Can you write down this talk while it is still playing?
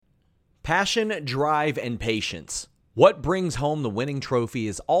Passion, drive, and patience. What brings home the winning trophy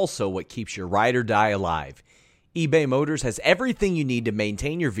is also what keeps your ride or die alive. eBay Motors has everything you need to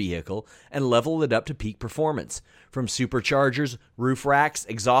maintain your vehicle and level it up to peak performance. From superchargers, roof racks,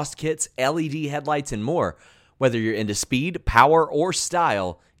 exhaust kits, LED headlights, and more. Whether you're into speed, power, or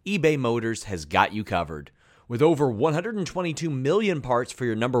style, eBay Motors has got you covered. With over 122 million parts for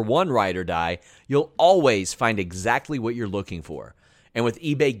your number one ride or die, you'll always find exactly what you're looking for. And with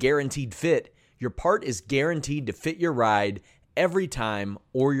eBay Guaranteed Fit, your part is guaranteed to fit your ride every time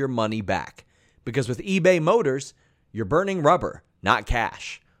or your money back. Because with eBay Motors, you're burning rubber, not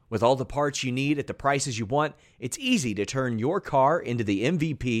cash. With all the parts you need at the prices you want, it's easy to turn your car into the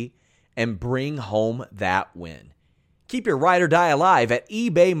MVP and bring home that win. Keep your ride or die alive at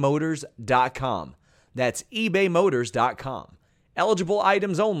ebaymotors.com. That's ebaymotors.com. Eligible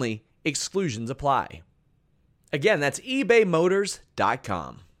items only. Exclusions apply. Again, that's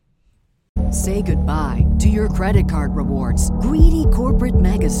ebaymotors.com. Say goodbye to your credit card rewards. Greedy corporate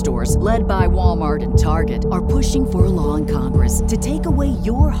mega stores, led by Walmart and Target, are pushing for a law in Congress to take away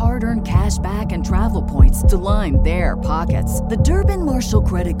your hard-earned cash back and travel points to line their pockets. The Durbin-Marshall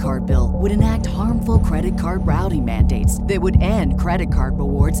credit card bill would enact harmful credit card routing mandates that would end credit card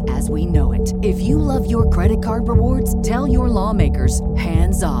rewards as we know it. If you love your credit card rewards, tell your lawmakers,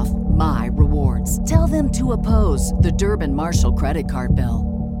 hands off my rewards. Tell them to oppose the Durbin-Marshall credit card bill.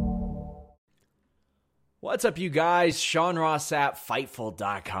 What's up, you guys? Sean Ross at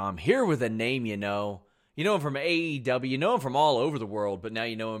Fightful.com, here with a name you know. You know him from AEW, you know him from all over the world, but now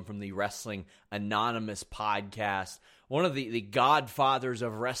you know him from the Wrestling Anonymous podcast. One of the godfathers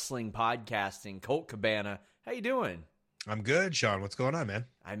of wrestling podcasting, Colt Cabana. How you doing? I'm good, Sean. What's going on, man?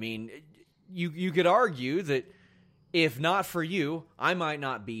 I mean, you could argue that if not for you, I might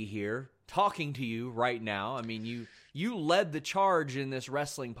not be here talking to you right now. I mean, you led the charge in this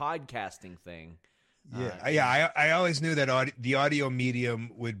wrestling podcasting thing. I always knew that the audio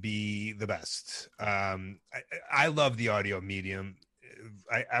medium would be the best. I love the audio medium.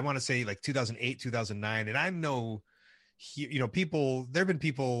 I want to say like 2008, 2009. And I know, people, there've been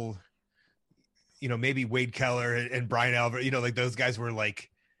people, maybe Wade Keller and Brian Albert, like those guys were like,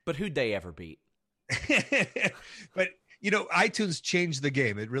 but who'd they ever beat? But, iTunes changed the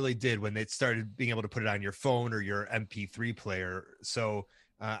game. It really did when they started being able to put it on your phone or your MP3 player. So,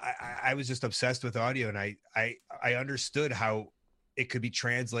 I was just obsessed with audio, and I understood how it could be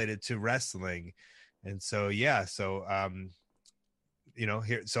translated to wrestling. And so, I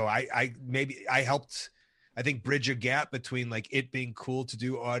helped, I think, bridge a gap between like it being cool to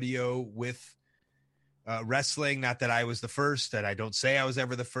do audio with wrestling. Not that I was the first, that I don't say I was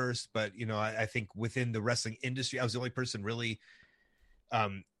ever the first, but, I think within the wrestling industry, I was the only person really,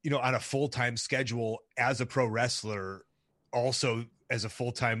 on a full-time schedule as a pro wrestler, also as a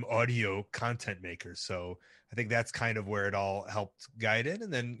full-time audio content maker. So I think that's kind of where it all helped guide it.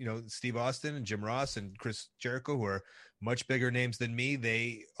 And then, Steve Austin and Jim Ross and Chris Jericho, who are much bigger names than me,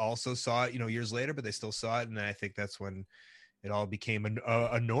 they also saw it, years later, but they still saw it. And I think that's when it all became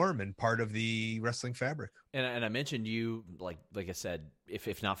a norm and part of the wrestling fabric. And I mentioned you, like I said,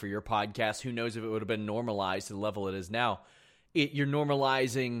 if not for your podcast, who knows if it would have been normalized to the level it is now. You're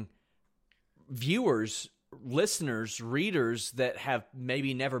normalizing viewers, listeners, readers that have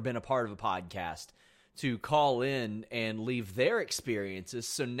maybe never been a part of a podcast to call in and leave their experiences.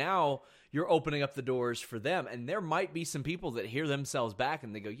 So now you're opening up the doors for them. And there might be some people that hear themselves back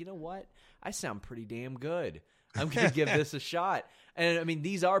and they go, you know what? I sound pretty damn good. I'm going to give this a shot. And I mean,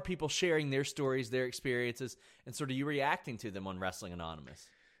 these are people sharing their stories, their experiences, and sort of you reacting to them on Wrestling Anonymous.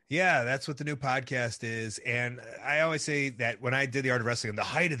 Yeah, that's what the new podcast is. And I always say that when I did the Art of Wrestling, and the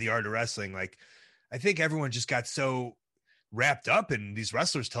height of the Art of Wrestling, like, I think everyone just got so wrapped up in these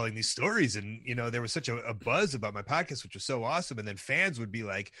wrestlers telling these stories. And, there was such a buzz about my podcast, which was so awesome. And then fans would be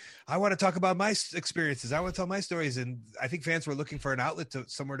like, I want to talk about my experiences. I want to tell my stories. And I think fans were looking for an outlet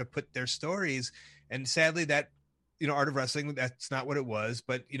somewhere to put their stories. And sadly that, Art of Wrestling, that's not what it was.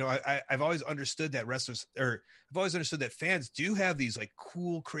 But, I've always understood that I've always understood that fans do have these like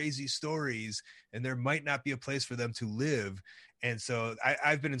cool, crazy stories, and there might not be a place for them to live. And so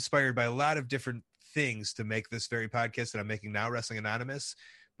I've been inspired by a lot of different things to make this very podcast that I'm making now, Wrestling Anonymous.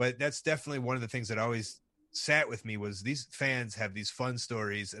 But that's definitely one of the things that always sat with me was these fans have these fun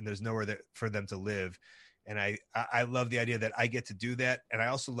stories and there's nowhere for them to live. And I love the idea that I get to do that. And I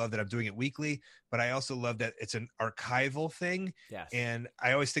also love that I'm doing it weekly, but I also love that it's an archival thing. Yes. And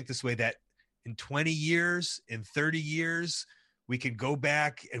I always think this way, that in 20 years, in 30 years, we could go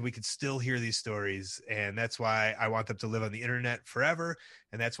back and we could still hear these stories. And that's why I want them to live on the internet forever.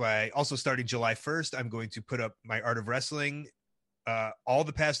 And that's why also starting July 1st, I'm going to put up my Art of Wrestling All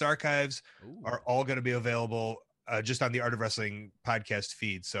the past archives Ooh. are all going to be available just on the Art of Wrestling podcast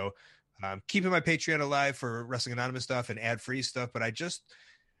feed. So keeping my Patreon alive for Wrestling Anonymous stuff and ad-free stuff, but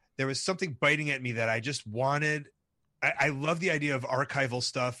there was something biting at me that I just wanted. I love the idea of archival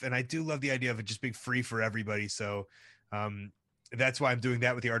stuff, and I do love the idea of it just being free for everybody. So that's why I'm doing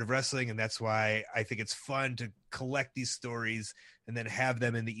that with the Art of Wrestling, and that's why I think it's fun to collect these stories and then have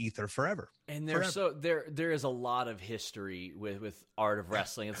them in the ether forever. And there is a lot of history with Art of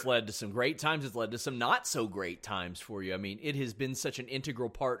Wrestling. It's led to some great times. It's led to some not so great times for you. I mean, it has been such an integral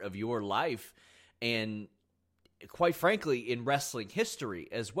part of your life, and quite frankly, in wrestling history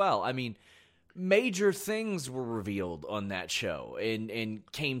as well. I mean, major things were revealed on that show and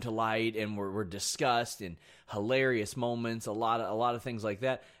came to light and were discussed, and hilarious moments, a lot of things like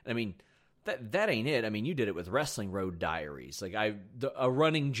that. I mean, that ain't it. I mean, you did it with Wrestling Road Diaries. Like a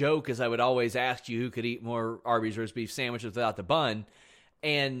running joke is I would always ask you who could eat more Arby's roast beef sandwiches without the bun,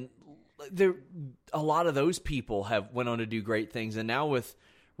 and a lot of those people have went on to do great things. And now with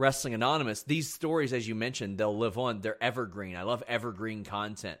Wrestling Anonymous, these stories, as you mentioned, they'll live on. They're evergreen. I love evergreen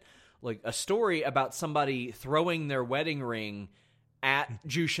content. Like a story about somebody throwing their wedding ring at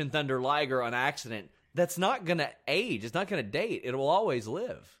Jushin Thunder Liger on accident. That's not going to age. It's not going to date. It will always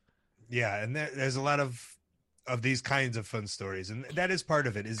live. Yeah, and there's a lot of these kinds of fun stories, and that is part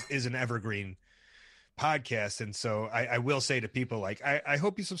of it. Is an evergreen podcast, and so I will say to people, like, I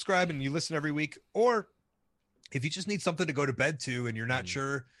hope you subscribe and you listen every week, or if you just need something to go to bed to and you're not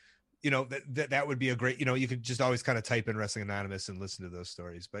sure, that would be a great, you could just always kind of type in Wrestling Anonymous and listen to those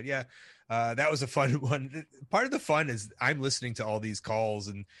stories. But yeah, that was a fun one. Part of the fun is I'm listening to all these calls,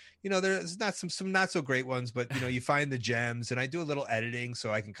 and there's not some not so great ones, but you find the gems, and I do a little editing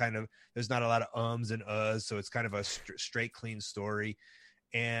so I can there's not a lot of ums and uhs, so it's kind of a straight, clean story.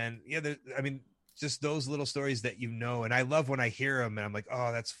 And yeah, just those little stories that and I love when I hear them and I'm like,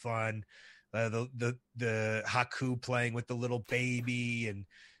 oh, that's fun. The Haku playing with the little baby, and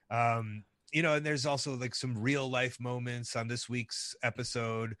and there's also like some real life moments. On this week's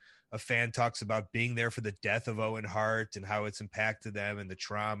episode, a fan talks about being there for the death of Owen Hart and how it's impacted them and the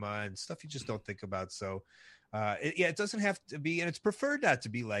trauma and stuff you just don't think about. So it doesn't have to be, and it's preferred not to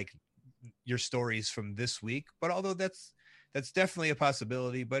be like your stories from this week, but although that's definitely a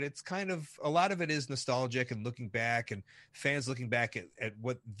possibility. But it's kind of, a lot of it is nostalgic and looking back, and fans looking back at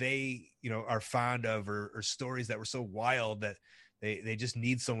what they are fond of, or stories that were so wild that they just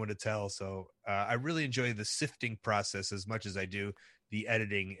need someone to tell. So I really enjoy the sifting process as much as I do the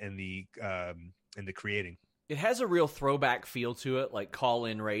editing and the creating. It has a real throwback feel to it, like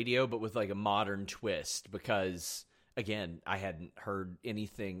call-in radio, but with like a modern twist, because again, I hadn't heard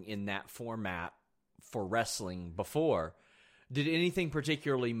anything in that format for wrestling before. Did anything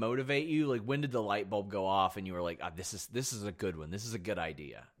particularly motivate you? Like, when did the light bulb go off and you were like, this is a good one. This is a good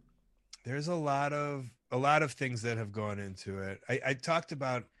idea. There's a lot of things that have gone into it. I talked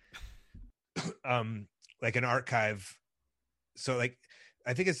about like an archive. So like,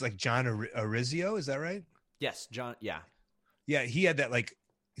 I think it's like John Arizio. Is that right? Yes, John. Yeah. Yeah. He had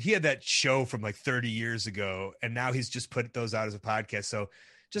that show from like 30 years ago, and now he's just put those out as a podcast. So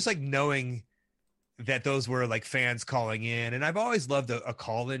just like knowing that those were like fans calling in, and I've always loved a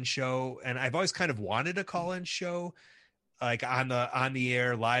call-in show, and I've always kind of wanted a call-in show, like on the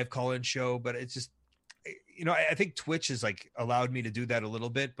air live call-in show, but it's just, I think Twitch has like allowed me to do that a little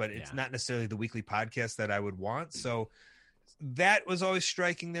bit, but it's not necessarily the weekly podcast that I would want. So that was always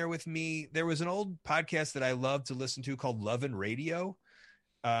striking there with me. There was an old podcast that I loved to listen to called Love and Radio.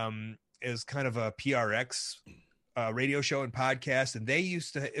 It was kind of a PRX radio show and podcast, and they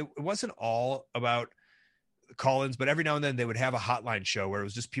used to, it wasn't all about call-ins, but every now and then they would have a hotline show where it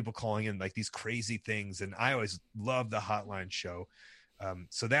was just people calling in like these crazy things, and I always loved the hotline show.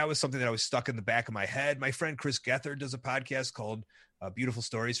 So that was something that was stuck in the back of my head. My friend Chris Gethard does a podcast called Beautiful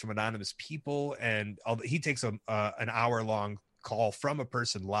Stories from Anonymous People, and he takes an hour-long call from a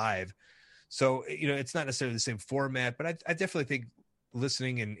person live. So it's not necessarily the same format, but I definitely think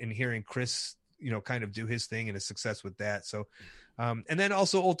listening and hearing Chris kind of do his thing and his success with that. So and then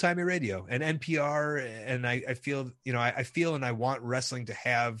also old timey radio and NPR. And I feel, I feel, and I want wrestling to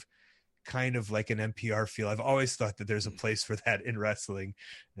have kind of like an NPR feel. I've always thought that there's a place for that in wrestling.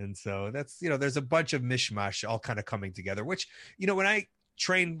 And so that's, there's a bunch of mishmash all kind of coming together, which, when I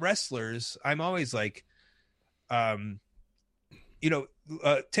train wrestlers, I'm always like,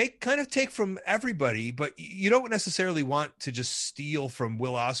 take from everybody, but you don't necessarily want to just steal from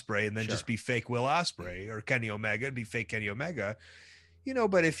Will Ospreay and then just be fake Will Ospreay, or Kenny Omega and be fake Kenny Omega,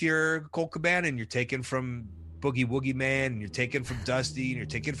 but if you're Colt Cabana and you're taking from Boogie Woogie Man, and you're taking from Dusty, and you're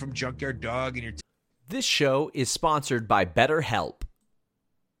taking from Junkyard Dog, and This show is sponsored by BetterHelp.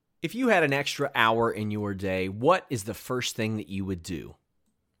 If you had an extra hour in your day, what is the first thing that you would do?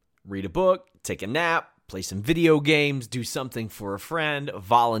 Read a book, take a nap, play some video games, do something for a friend,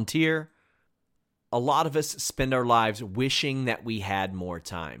 volunteer. A lot of us spend our lives wishing that we had more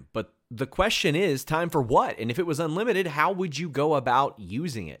time. But the question is, time for what? And if it was unlimited, how would you go about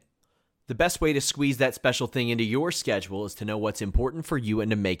using it? The best way to squeeze that special thing into your schedule is to know what's important for you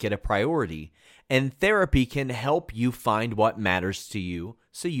and to make it a priority. And therapy can help you find what matters to you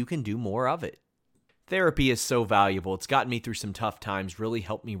so you can do more of it. Therapy is so valuable. It's gotten me through some tough times, really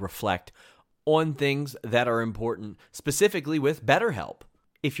helped me reflect on things that are important, specifically with BetterHelp.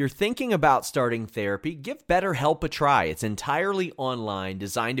 If you're thinking about starting therapy, give BetterHelp a try. It's entirely online,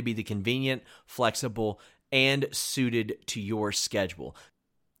 designed to be the convenient, flexible, and suited to your schedule.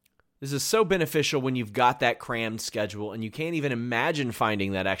 This is so beneficial when you've got that crammed schedule and you can't even imagine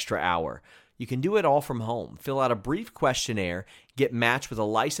finding that extra hour. You can do it all from home. Fill out a brief questionnaire, get matched with a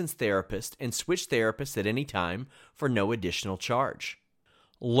licensed therapist, and switch therapists at any time for no additional charge.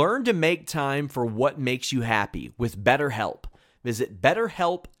 Learn to make time for what makes you happy with BetterHelp. Visit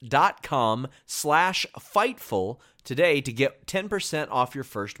BetterHelp.com/Fightful today to get 10% off your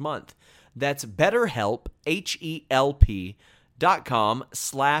first month. That's BetterHelp,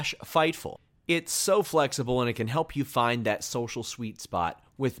 HELP.com/Fightful. It's so flexible and it can help you find that social sweet spot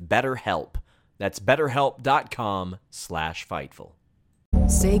with BetterHelp. That's BetterHelp.com/Fightful.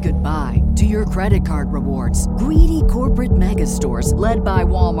 Say goodbye to your credit card rewards. Greedy corporate mega stores, led by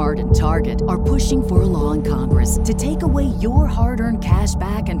Walmart and Target, are pushing for a law in Congress to take away your hard-earned cash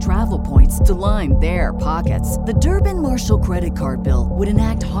back and travel points to line their pockets. The Durbin-Marshall credit card bill would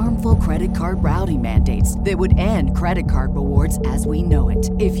enact harmful credit card routing mandates that would end credit card rewards as we know it.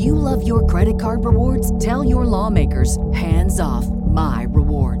 If you love your credit card rewards, tell your lawmakers, hands off my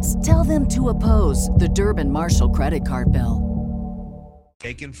rewards. Tell them to oppose the Durbin-Marshall credit card bill.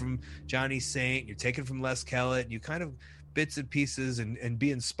 Taken from Johnny Saint, you're taken from Les Kellett, you kind of bits and pieces and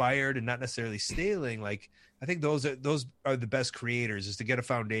be inspired and not necessarily stealing. Like, I think those are the best creators, is to get a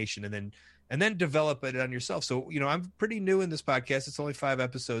foundation and then develop it on yourself. So, I'm pretty new in this podcast. It's only 5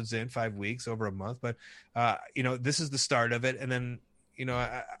 episodes in 5 weeks, over a month, but this is the start of it. And then,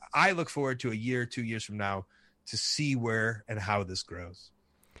 I look forward to a year, 2 years from now to see where and how this grows.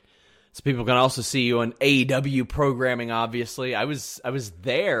 So people can also see you on AEW programming, obviously. I was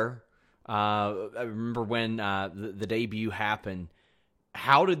there. I remember when the debut happened.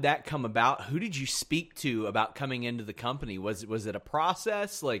 How did that come about? Who did you speak to about coming into the company? Was it a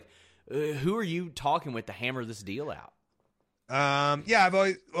process? Like, who are you talking with to hammer this deal out?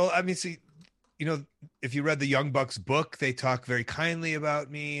 If you read the Young Bucks book, they talk very kindly about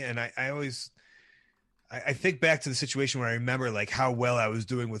me. And I think back to the situation where I remember like how well I was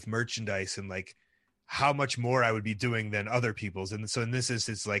doing with merchandise and like how much more I would be doing than other people's. And so in this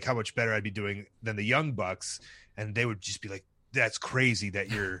instance, like how much better I'd be doing than the Young Bucks. And they would just be like, that's crazy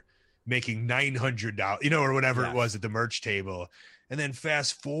that you're making $900, or whatever it was at the merch table. And then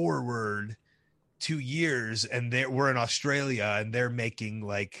fast forward 2 years and we're in Australia and they're making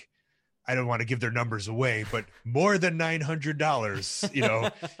like, I don't want to give their numbers away, but more than $900,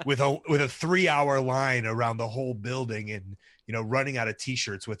 with a 3-hour line around the whole building and, running out of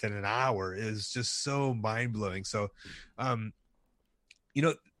t-shirts within an hour is just so mind blowing. So, I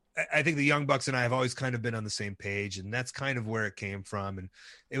think the Young Bucks and I have always kind of been on the same page, and that's kind of where it came from. And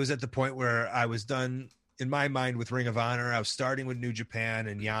it was at the point where I was done in my mind with Ring of Honor. I was starting with New Japan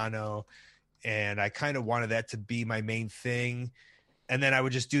and Yano, and I kind of wanted that to be my main thing. And then I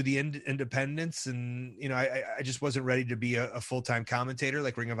would just do the independents. And, I just wasn't ready to be a full-time commentator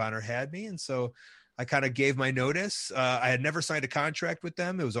like Ring of Honor had me. And so I kind of gave my notice. I had never signed a contract with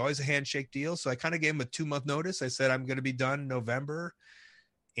them. It was always a handshake deal. So I kind of gave them a 2-month notice. I said, I'm going to be done in November.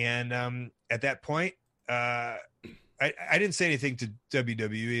 And at that point, I didn't say anything to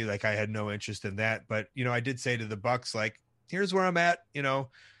WWE. Like, I had no interest in that. But, I did say to the Bucks, like, here's where I'm at.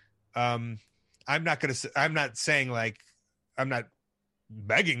 I'm not saying like, I'm not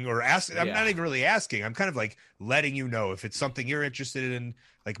begging or asking. I'm not even really asking. I'm kind of like letting you know if it's something you're interested in.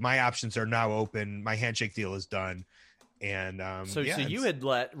 Like, my options are now open. My handshake deal is done. And so you had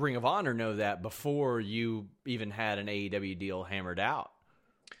let Ring of Honor know that before you even had an AEW deal hammered out.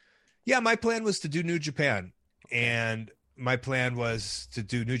 Yeah, my plan was to do New Japan, and my plan was to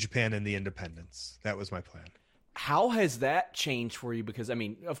do New Japan and the independents. That was my plan. How has that changed for you? Because, I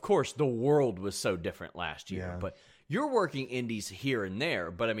mean, of course, the world was so different last year, but you're working indies here and there.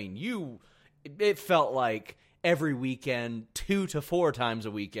 But, I mean, it felt like every weekend, 2 to 4 times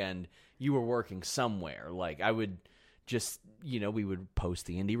a weekend, you were working somewhere. Like, I would just, we would post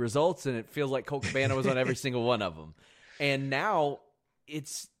the indie results, and it feels like Colt Cabana was on every single one of them. And now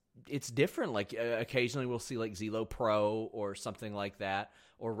it's different. Like occasionally we'll see like Zelo Pro or something like that,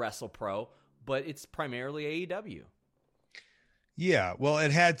 or Wrestle Pro, but it's primarily AEW. Yeah, well,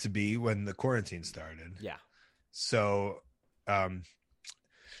 it had to be when the quarantine started. Yeah. So,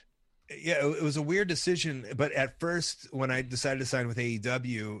 it was a weird decision. But at first, when I decided to sign with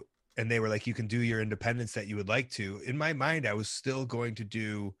AEW, and they were like, you can do your independence that you would like to, in my mind, I was still going to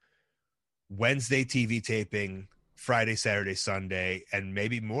do Wednesday TV taping, Friday, Saturday, Sunday, and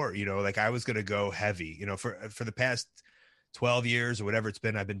maybe more. Like I was going to go heavy. For the past 12 years or whatever it's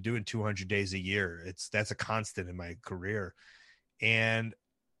been, I've been doing 200 days a year. That's a constant in my career. And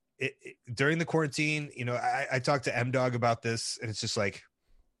during the quarantine, I talked to M-Dog about this, and it's just like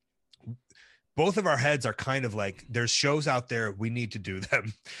both of our heads are kind of like, there's shows out there, we need to do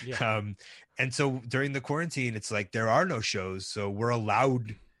them. Yeah. And so during the quarantine, it's like there are no shows, so we're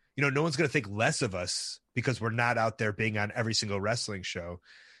allowed. No one's going to think less of us because we're not out there being on every single wrestling show.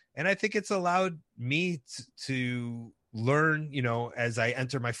 And I think it's allowed me to learn, as I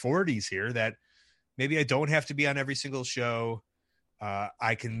enter my 40s here, that maybe I don't have to be on every single show.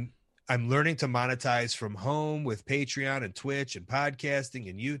 I'm learning to monetize from home with Patreon and Twitch and podcasting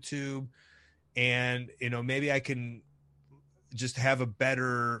and YouTube. And, maybe I can just have a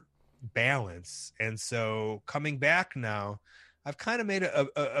better balance. And so coming back now, I've kind of made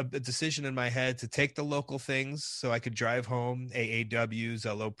a decision in my head to take the local things so I could drive home, AAW,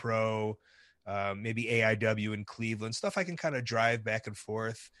 Zelo Pro, maybe AIW in Cleveland, stuff I can kind of drive back and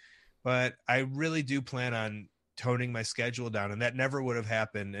forth. But I really do plan on toning my schedule down, and that never would have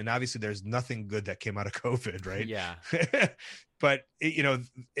happened. And obviously there's nothing good that came out of COVID, right? Yeah. But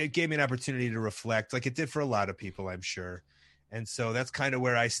it gave me an opportunity to reflect, like it did for a lot of people, I'm sure. And so that's kind of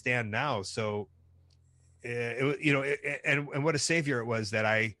where I stand now. So, and what a savior it was that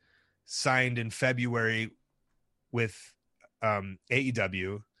I signed in February with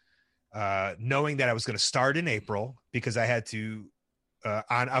AEW, knowing that I was going to start in April because I had to,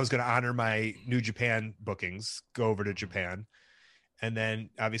 I was going to honor my New Japan bookings, go over to Japan. And then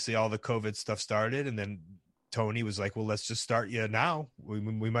obviously all the COVID stuff started. And then Tony was like, well, let's just start you now.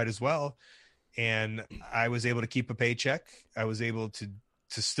 We might as well. And I was able to keep a paycheck. I was able to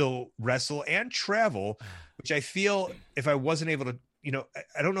still wrestle and travel, which I feel if I wasn't able to,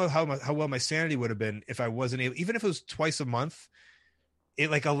 I don't know how well my sanity would have been if I wasn't able, even if it was twice a month,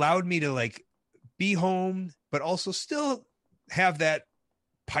 it like allowed me to like be home, but also still have that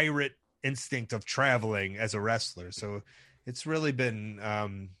pirate instinct of traveling as a wrestler. So it's really been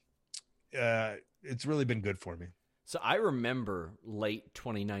good for me. So I remember late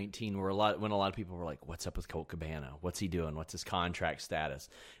 2019 when a lot of people were like, what's up with Colt Cabana? What's he doing? What's his contract status?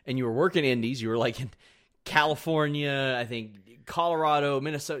 And you were working indies. You were like in California, I think Colorado,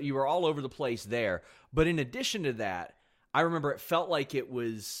 Minnesota. You were all over the place there. But in addition to that, I remember it felt like it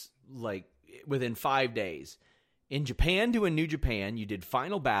was like within 5 days. In Japan doing New Japan, you did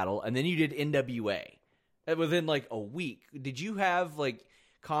Final Battle, and then you did NWA. And within like a week, did you have like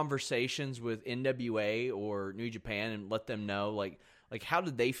conversations with NWA or New Japan and let them know like how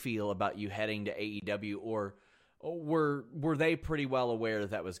did they feel about you heading to AEW, or were they pretty well aware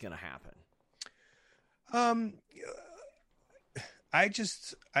that was going to happen?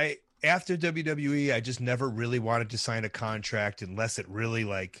 After WWE, I just never really wanted to sign a contract unless it really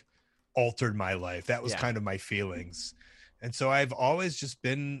like altered my life. That was kind of my feelings. And so I've always just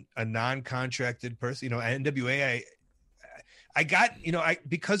been a non-contracted person. NWA, I got,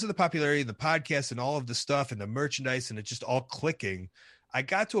 because of the popularity of the podcast and all of the stuff and the merchandise and it just all clicking, I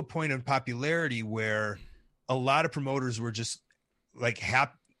got to a point of popularity where a lot of promoters were just like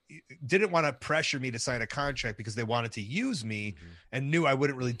didn't want to pressure me to sign a contract because they wanted to use me and knew I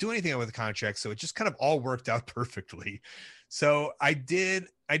wouldn't really do anything with the contract. So it just kind of all worked out perfectly. So I didn't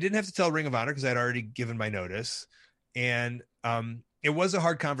have to tell Ring of Honor because I'd already given my notice. And it was a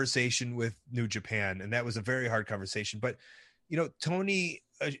hard conversation with New Japan. And that was a very hard conversation. But, Tony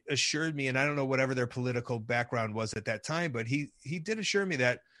assured me, and I don't know whatever their political background was at that time, but he did assure me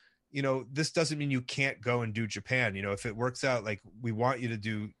that, this doesn't mean you can't go and do Japan. If it works out, like we want you to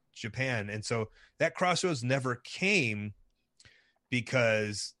do Japan. And so that crossroads never came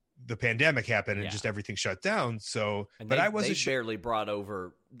because the pandemic happened and just everything shut down. So, but I wasn't barely brought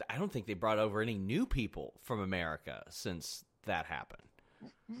over. I don't think they brought over any new people from America since that happened.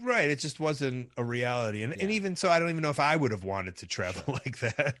 Right. It just wasn't a reality. And even so, I don't even know if I would have wanted to travel like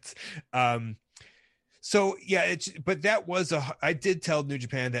that. So yeah, but that was I did tell New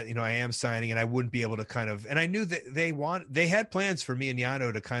Japan that, I am signing and I wouldn't be able to and I knew that they had plans for me and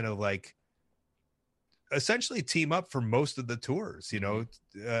Yano to kind of like, essentially team up for most of the tours.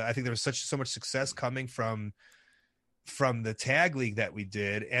 I think there was so much success coming from the tag league that we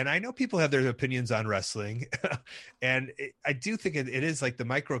did. And I know people have their opinions on wrestling and I do think it is like the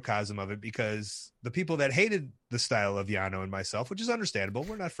microcosm of it, because the people that hated the style of Yano and myself, which is understandable,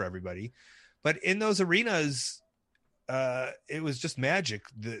 we're not for everybody, but in those arenas, it was just magic.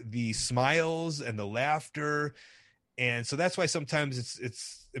 The smiles and the laughter. And so that's why sometimes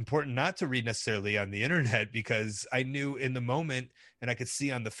it's important not to read necessarily on the internet, because I knew in the moment, and I could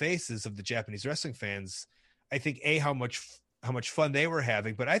see on the faces of the Japanese wrestling fans, I think how much fun they were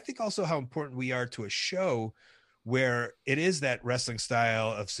having, but I think also how important we are to a show where it is that wrestling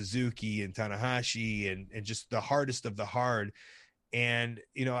style of Suzuki and Tanahashi and just the hardest of the hard. And,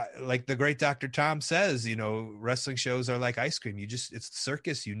 like the great Dr. Tom says, wrestling shows are like ice cream. It's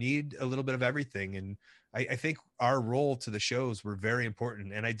circus. You need a little bit of everything. And I think our role to the shows were very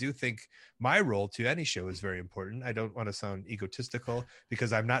important. And I do think my role to any show is very important. I don't want to sound egotistical,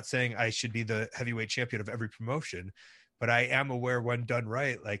 because I'm not saying I should be the heavyweight champion of every promotion, but I am aware when done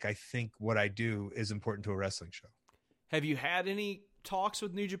right, like I think what I do is important to a wrestling show. Have you had any talks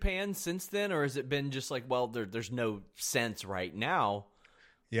with New Japan since then, or has it been just like, well, there's no sense right now?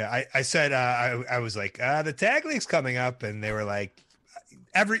 Yeah, I said, I was like, the tag league's coming up, and they were like,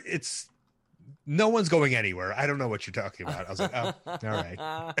 no one's going anywhere. I don't know what you're talking about. I was like, oh, all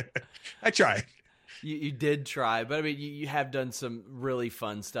right. I tried. You did try, but I mean, you have done some really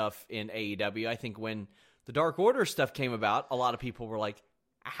fun stuff in AEW. I think when the Dark Order stuff came about, a lot of people were like,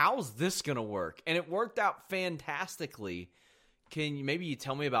 how's this going to work? And it worked out fantastically. Can you maybe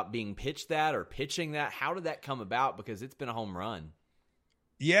tell me about being pitched that or pitching that? How did that come about? Because it's been a home run.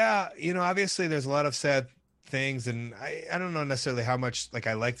 Yeah. Obviously there's a lot of sad things, and I don't know necessarily how much like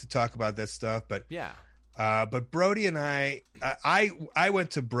I like to talk about that stuff, but yeah. But Brody and I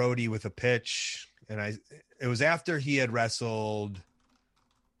went to Brody with a pitch, and it was after he had wrestled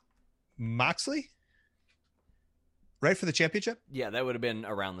Moxley, right, for the championship. Yeah, that would have been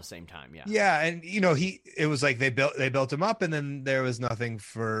around the same time. Yeah. Yeah, and it was like they built him up, and then there was nothing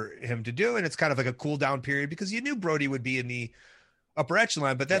for him to do, and it's kind of like a cool down period, because you knew Brody would be in the upper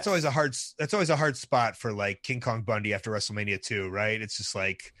echelon, but that's always a hard spot for like King Kong Bundy after WrestleMania 2, right? It's just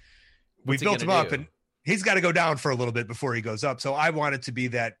like we built him up, and he's got to go down for a little bit before he goes up. So I wanted to be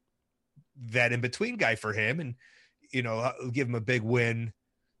that in between guy for him, and give him a big win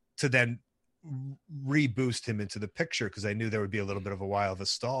to then reboost him into the picture, because I knew there would be a little bit of a while of a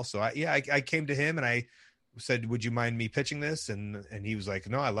stall. So I came to him and I said, would you mind me pitching this? And he was like,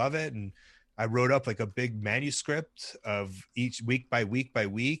 no, I love it. And I wrote up like a big manuscript of each week by week by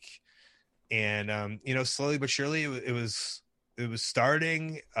week. And, slowly but surely it was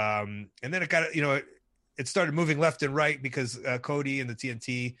starting. And then it got, it started moving left and right, because Cody and the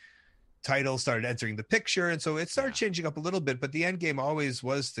TNT title started entering the picture. And so it started changing up a little bit, but the end game always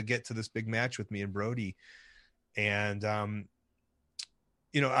was to get to this big match with me and Brody. And,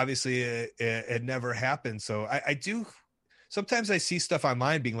 obviously it never happened. So I do, sometimes I see stuff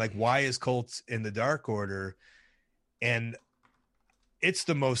online being like, why is Colt in the Dark Order? And it's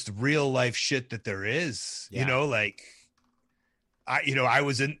the most real life shit that there is, like I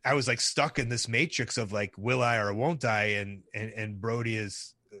was like stuck in this matrix of like, will I or won't I? And Brody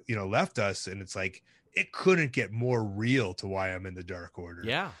is, left us, and it's like, it couldn't get more real to why I'm in the Dark Order.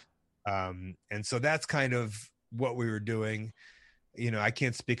 Yeah. And so that's kind of what we were doing. I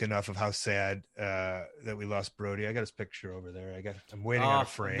can't speak enough of how sad that we lost Brody. I got his picture over there. I'm waiting on a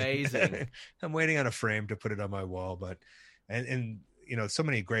frame. Amazing. I'm waiting on a frame to put it on my wall, but, and so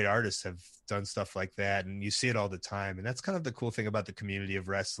many great artists have done stuff like that, and you see it all the time. And that's kind of the cool thing about the community of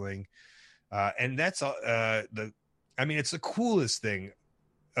wrestling. And that's it's the coolest thing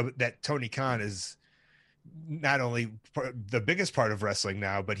that Tony Khan is not only the biggest part of wrestling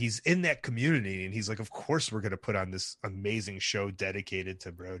now, but he's in that community, and he's like, of course we're going to put on this amazing show dedicated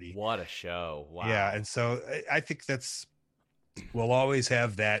to Brody. What a show. Wow. Yeah. And so I think we'll always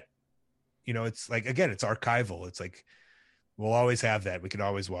have that, it's like, again, it's archival. It's like, we'll always have that. We can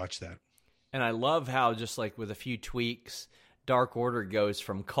always watch that. And I love how, just like with a few tweaks, Dark Order goes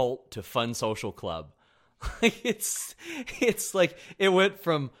from cult to fun social club. It's like it went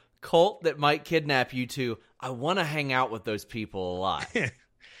from cult that might kidnap you to, I want to hang out with those people a lot.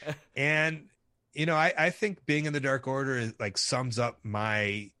 And I think being in the Dark Order is like sums up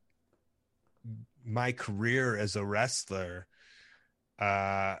my career as a wrestler.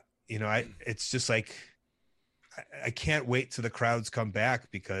 It's just like I can't wait till the crowds come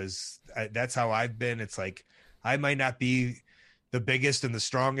back, because that's how I've been. It's like, I might not be the biggest and the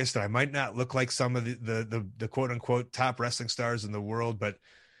strongest, and I might not look like some of the quote unquote top wrestling stars in the world, but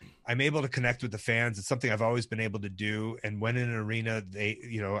I'm able to connect with the fans. It's something I've always been able to do. And when in an arena,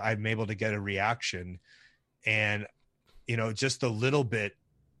 I'm able to get a reaction, and, just a little bit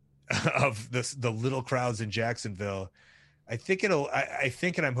of the little crowds in Jacksonville. I think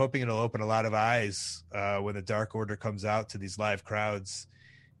and I'm hoping it'll open a lot of eyes when the Dark Order comes out to these live crowds.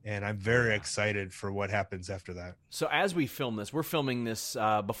 And I'm very excited for what happens after that. So as we film this, we're filming this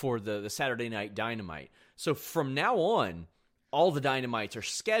before the Saturday Night Dynamite. So from now on, all the Dynamites are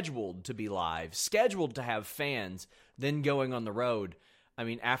scheduled to be live, scheduled to have fans, then going on the road. I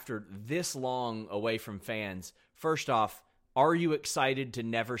mean, after this long away from fans, first off, are you excited to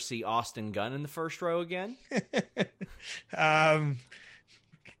never see Austin Gunn in the first row again?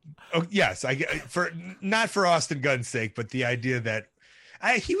 Yes, not for Austin Gunn's sake, but the idea that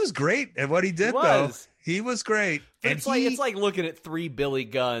he was great at what he did, though. He was great. And it's like looking at three Billy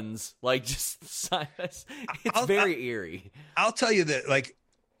Gunns, like just it's very eerie. I'll tell you that, like,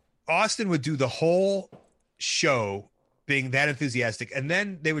 Austin would do the whole show being that enthusiastic, and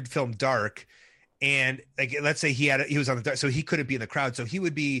then they would film Dark. And like, let's say he was on the Dark, so he couldn't be in the crowd. So he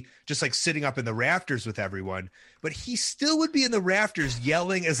would be just like sitting up in the rafters with everyone, but he still would be in the rafters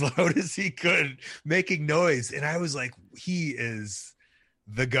yelling as loud as he could, making noise. And I was like, he is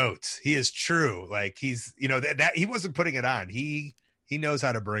the GOAT. He is true. Like, he's, that he wasn't putting it on. He knows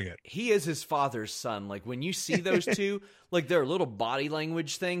how to bring it. He is his father's son. Like, when you see those two, like, there are little body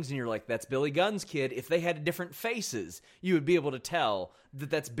language things, and you're like, that's Billy Gunn's kid. If they had different faces, you would be able to tell that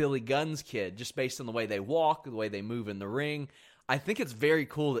that's Billy Gunn's kid, just based on the way they walk, the way they move in the ring. I think it's very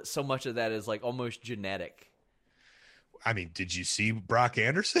cool that so much of that is, like, almost genetic. I mean, did you see Brock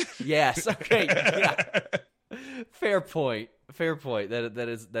Anderson? Yes. Okay. Yeah. Fair point.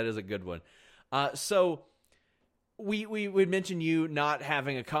 That is a good one. So we mentioned you not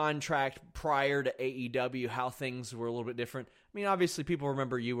having a contract prior to AEW, how things were a little bit different. I mean, obviously people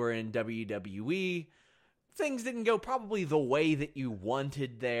remember you were in WWE. Things didn't go probably the way that you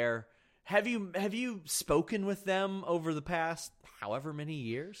wanted there. Have you spoken with them over the past however many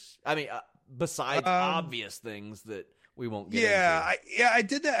years? I mean, besides obvious things that we won't get into. I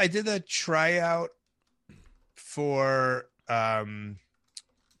did that. I did the tryout for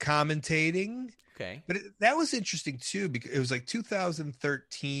commentating. Okay. But that was interesting too, because it was like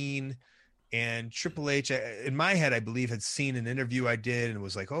 2013, and Triple H, in my head, I believe, had seen an interview I did and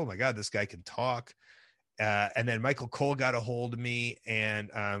was like, oh my God, this guy can talk. And then Michael Cole got a hold of me, and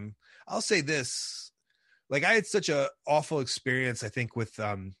I'll say this, like, I had such a awful experience, I think, with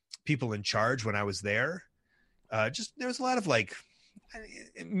people in charge when I was there. Just, there was a lot of, like,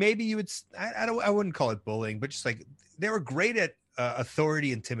 maybe you would, I wouldn't call it bullying, but just like, they were great at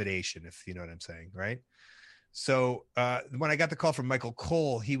authority intimidation, if you know what I'm saying, right? So when I got the call from Michael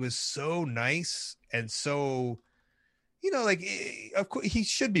Cole, he was so nice and so, like, of course he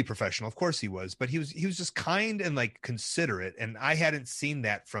should be professional, of course he was, but he was just kind and like considerate, and I hadn't seen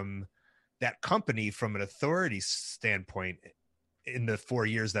that from that company from an authority standpoint in the 4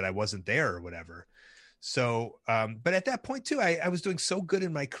 years that I wasn't there or whatever. So but at that point too, I was doing so good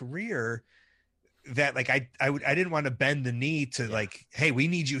in my career that, like, I didn't want to bend the knee to like, hey, we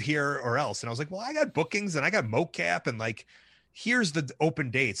need you here or else. And I was like, well, I got bookings and I got mocap, and like, here's the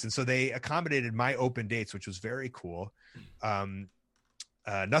open dates. And so they accommodated my open dates, which was very cool.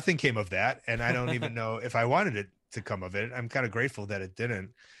 Nothing came of that, and I don't even know if I wanted it to come of it. I'm kind of grateful that it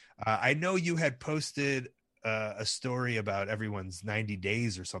didn't. I know you had posted a story about everyone's 90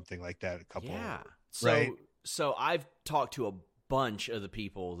 days or something like that. A couple. Yeah. Right. So I've talked to a bunch of the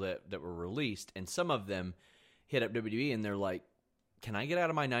people that were released, and some of them hit up WWE and they're like, can I get out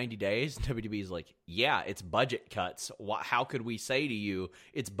of my 90 days? And WWE's like, yeah, it's budget cuts. How could we say to you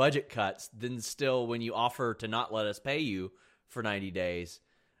it's budget cuts, then still when you offer to not let us pay you for 90 days?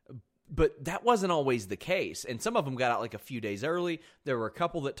 But that wasn't always the case. And some of them got out like a few days early. There were a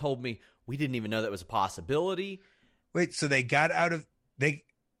couple that told me, we didn't even know that was a possibility. Wait, so they got out of, they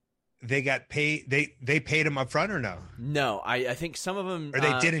got paid. They paid him up front or no? No, I think some of them, or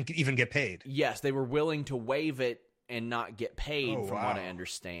they didn't even get paid. Yes, they were willing to waive it and not get paid, from what I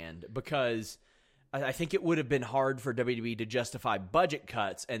understand, because I think it would have been hard for WWE to justify budget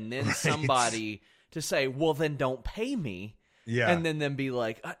cuts and then somebody to say, well, then don't pay me. Yeah. And then them be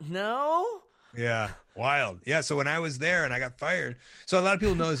like, no. Yeah. Wild. Yeah. So when I was there and I got fired, so a lot of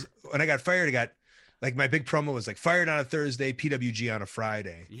people knows when I got fired, I got, like, my big promo was like, fired on a Thursday, PWG on a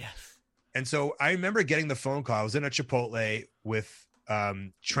Friday. Yes. And so I remember getting the phone call. I was in a Chipotle with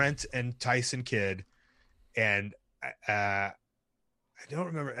Trent and Tyson Kidd, and I don't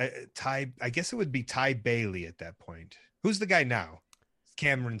remember Ty. I guess it would be Ty Bailey at that point. Who's the guy now?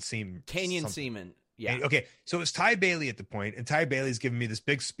 Cameron Seaman. Canyon Seaman. Yeah. And, okay, so it was Ty Bailey at the point, and Ty Bailey's giving me this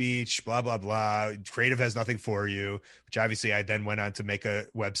big speech, blah, blah, blah. Creative has nothing for you, which obviously I then went on to make a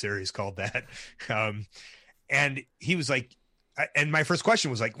web series called that. And he was like, and my first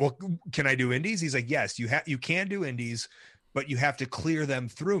question was like, well, can I do indies? He's like, yes, you can do indies, but you have to clear them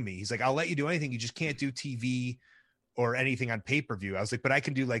through me. He's like, I'll let you do anything. You just can't do TV or anything on pay-per-view. I was like, but I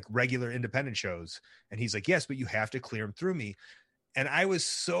can do like regular independent shows. And he's like, yes, but you have to clear them through me. And I was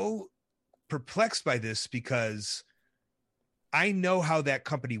so perplexed by this because I know how that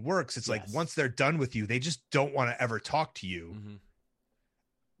company works. It's like, once they're done with you, they just don't want to ever talk to you. Mm-hmm.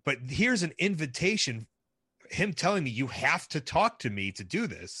 But here's an invitation, him telling me you have to talk to me to do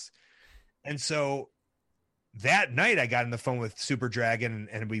this. And so that night I got on the phone with Super Dragon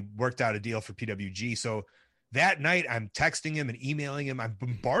and we worked out a deal for PWG. So that night I'm texting him and emailing him. I'm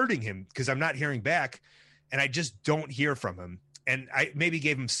bombarding him because I'm not hearing back and I just don't hear from him. And I maybe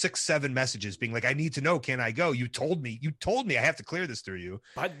gave him 6-7 messages being like, I need to know, can I go? You told me I have to clear this through you.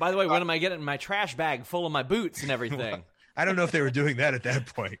 By the way, when am I getting my trash bag full of my boots and everything? I don't know if they were doing that at that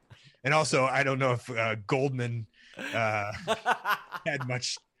point. And also, I don't know if Goldman had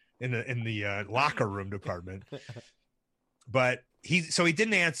much in the locker room department. But he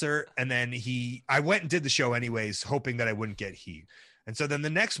didn't answer. And then I went and did the show anyways, hoping that I wouldn't get heat. And so then the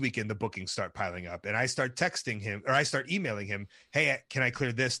next weekend, the bookings start piling up and I start texting him or I start emailing him. Hey, can I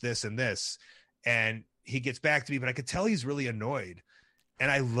clear this, this, and this? And he gets back to me, but I could tell he's really annoyed. And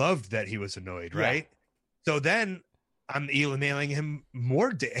I loved that he was annoyed. Right. Yeah. So then I'm emailing him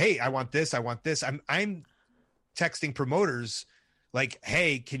more. Hey, I want this. I want this. I'm texting promoters like,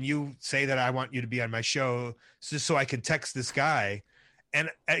 hey, can you say that I want you to be on my show just so I can text this guy? And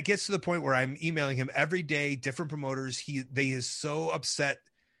it gets to the point where I'm emailing him every day, different promoters. He is so upset,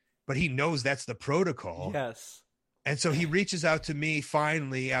 but he knows that's the protocol. Yes. And so he reaches out to me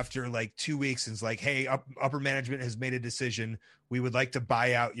finally after like 2 weeks and is like, hey, upper management has made a decision. We would like to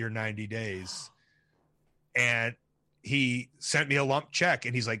buy out your 90 days. And he sent me a lump check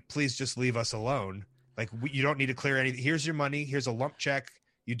and he's like, please just leave us alone. Like, you don't need to clear anything. Here's your money. Here's a lump check.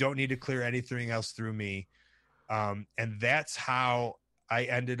 You don't need to clear anything else through me. And that's how I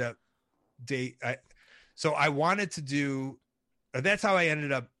ended up I wanted to do, that's how I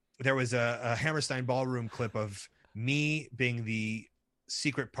ended up. There was a Hammerstein Ballroom clip of me being the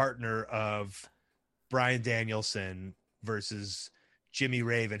secret partner of Bryan Danielson versus Jimmy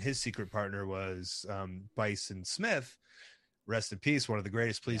Rave, and his secret partner was Bison Smith. Rest in peace, one of the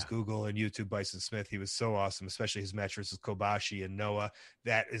greatest. Please Google and YouTube Bison Smith. He was so awesome, especially his match versus Kobashi and Noah.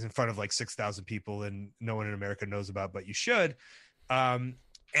 That is in front of like 6,000 people and no one in America knows about, but you should. And,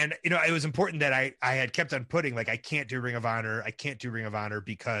 it was important that I had kept on putting, like, I can't do Ring of Honor. I can't do Ring of Honor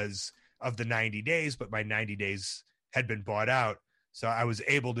because of the 90 days, but my 90 days had been bought out. So I was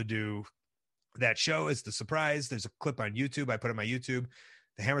able to do that show as the surprise. There's a clip on YouTube. I put it on my YouTube.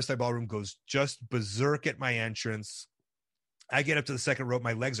 The Hammerstein Ballroom goes just berserk at my entrance. I get up to the second rope.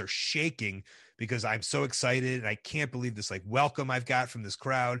 My legs are shaking because I'm so excited. And I can't believe this like welcome I've got from this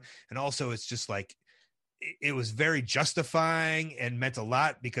crowd. And also it's just like, it was very justifying and meant a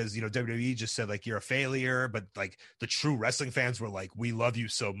lot because, WWE just said like, you're a failure, but like the true wrestling fans were like, we love you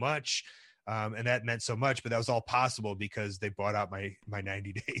so much. And that meant so much, but that was all possible because they bought out my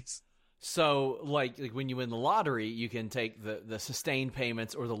 90 days. So like when you win the lottery, you can take the sustained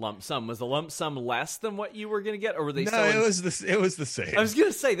payments or the lump sum. Was the lump sum less than what you were going to get, or were they? No, it was the same. I was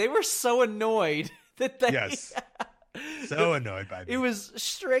going to say they were so annoyed that they. Yes. So annoyed by me. It was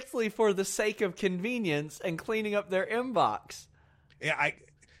strictly for the sake of convenience and cleaning up their inbox. Yeah,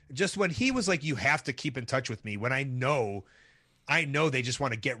 just when he was like, you have to keep in touch with me, when I know they just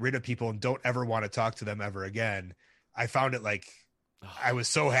want to get rid of people and don't ever want to talk to them ever again. I found it like I was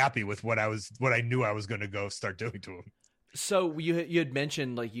so happy with what I knew I was going to go start doing to him. So you had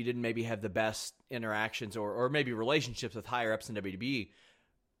mentioned like you didn't maybe have the best interactions or maybe relationships with higher ups in WWE.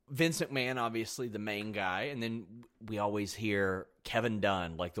 Vince McMahon, obviously the main guy, and then we always hear Kevin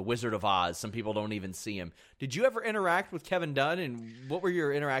Dunn, like the Wizard of Oz. Some people don't even see him. Did you ever interact with Kevin Dunn, and what were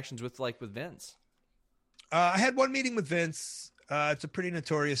your interactions with Vince? I had one meeting with Vince. It's a pretty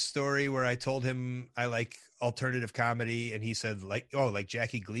notorious story where I told him I like alternative comedy, and he said like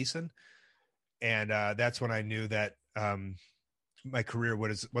Jackie Gleason, and that's when I knew that my career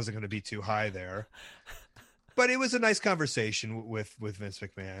wasn't going to be too high there. But it was a nice conversation with Vince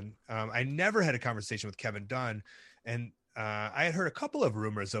McMahon. I never had a conversation with Kevin Dunn, and I had heard a couple of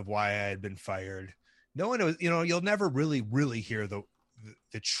rumors of why I had been fired. No one was, you'll never really hear the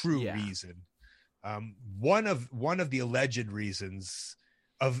true reason. One of the alleged reasons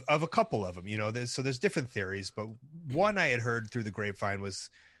of a couple of them, there's different theories, but one I had heard through the grapevine was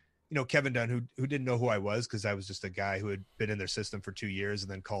Kevin Dunn, who didn't know who I was because I was just a guy who had been in their system for 2 years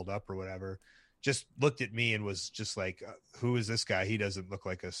and then called up or whatever, just looked at me and was just like, who is this guy? He doesn't look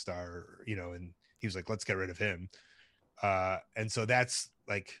like a star, and he was like, let's get rid of him. And so that's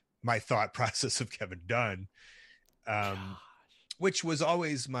like my thought process of Kevin Dunn, which was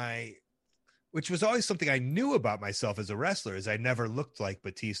always something I knew about myself as a wrestler, is I never looked like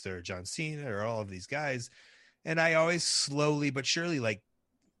Batista or John Cena or all of these guys. And I always slowly but surely, like,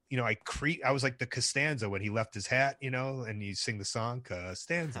 I was like the Costanza when he left his hat, and you sing the song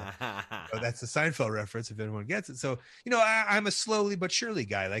Costanza. So that's the Seinfeld reference if anyone gets it. So, I'm a slowly but surely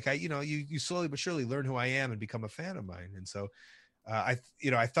guy. Like you slowly but surely learn who I am and become a fan of mine. And so I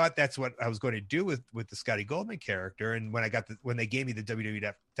thought that's what I was going to do with the Scotty Goldman character. And when they gave me the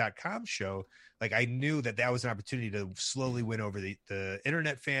WWE.com show, like I knew that was an opportunity to slowly win over the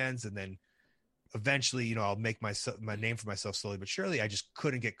internet fans. And then eventually, I'll make my name for myself slowly but surely. I just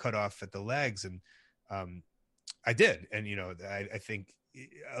couldn't get cut off at the legs. And I did. And, I think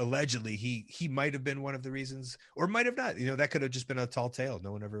allegedly he might've been one of the reasons, or might have not, that could have just been a tall tale.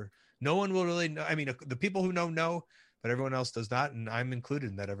 No one will really know. I mean, the people who know, but everyone else does not, and I'm included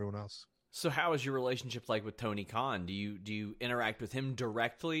in that. Everyone else. So, how is your relationship like with Tony Khan? Do you interact with him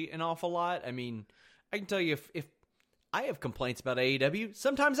directly an awful lot? I mean, I can tell you if I have complaints about AEW,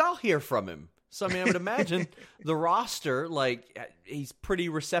 sometimes I'll hear from him. So, I mean, I would imagine the roster, like, he's pretty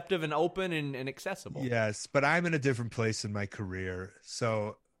receptive and open and accessible. Yes, but I'm in a different place in my career.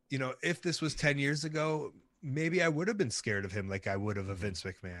 So, if this was 10 years ago, maybe I would have been scared of him like I would have of Vince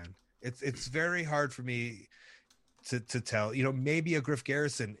McMahon. It's very hard for me to tell. Maybe a Griff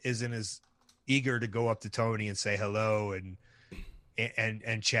Garrison isn't as eager to go up to Tony and say hello and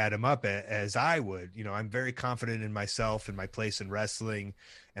chat him up as I would. I'm very confident in myself and my place in wrestling,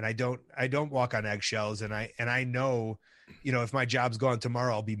 and I don't walk on eggshells. And I know, if my job's gone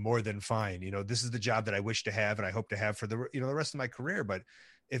tomorrow, I'll be more than fine. This is the job that I wish to have and I hope to have for the rest of my career. But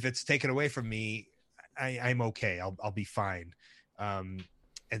if it's taken away from me, I'm okay. I'll be fine.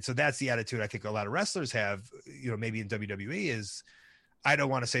 And so that's the attitude I think a lot of wrestlers have, maybe in WWE, is I don't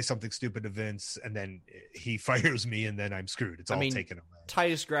want to say something stupid to Vince and then he fires me and then I'm screwed. It's all taken away.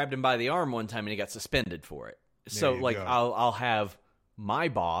 Titus grabbed him by the arm one time and he got suspended for it. So like I'll have my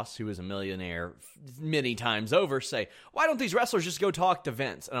boss, who is a millionaire many times over, say, why don't these wrestlers just go talk to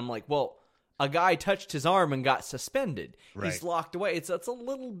Vince? And I'm like, well, a guy touched his arm and got suspended. Right. He's locked away. It's a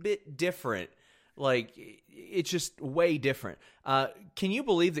little bit different. Like, it's just way different. Can you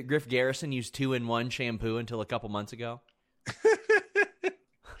believe that Griff Garrison used 2-in-1 shampoo until a couple months ago?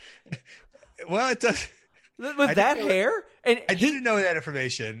 Well, it does. With that hair? And I didn't know that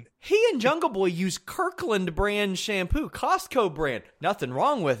information. He and Jungle Boy use Kirkland brand shampoo, Costco brand. Nothing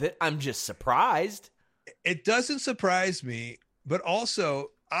wrong with it. I'm just surprised. It doesn't surprise me, but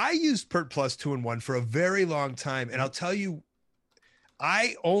also I used Pert Plus 2-in-1 for a very long time. And I'll tell you,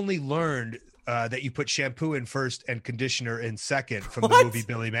 I only learned that you put shampoo in first and conditioner in second from the movie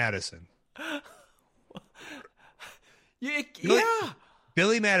Billy Madison. Yeah.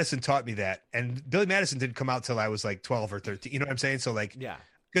 Billy Madison taught me that. And Billy Madison didn't come out till I was like 12 or 13. You know what I'm saying? So like, yeah,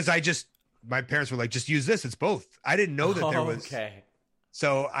 because my parents were like, just use this. It's both. I didn't know that there was. Okay.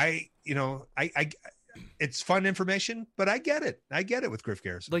 So I it's fun information, but I get it. I get it with Griff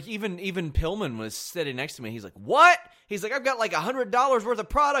Garrison. Like even Pillman was sitting next to me. He's like, what? He's like, I've got like $100 worth of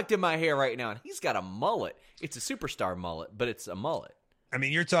product in my hair right now. And he's got a mullet. It's a superstar mullet, but it's a mullet. I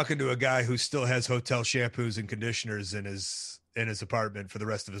mean, you're talking to a guy who still has hotel shampoos and conditioners in his apartment for the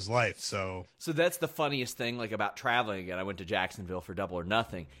rest of his life. So that's the funniest thing, like, about traveling again. I went to Jacksonville for Double or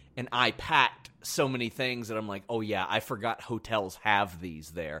Nothing, and I packed so many things that I'm like, oh yeah, I forgot hotels have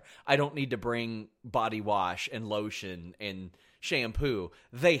these there. I don't need to bring body wash and lotion and shampoo.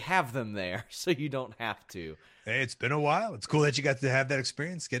 They have them there, so you don't have to. Hey, it's been a while. It's cool that you got to have that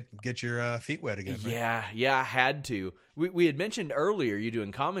experience. Get your feet wet again. Right? Yeah, I had to. We had mentioned earlier you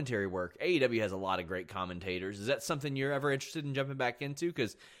doing commentary work. AEW has a lot of great commentators. Is that something you're ever interested in jumping back into?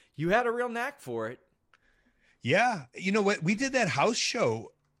 Because you had a real knack for it. Yeah. You know what? We did that house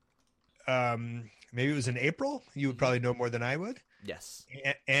show. Maybe it was in April. You would probably know more than I would. Yes.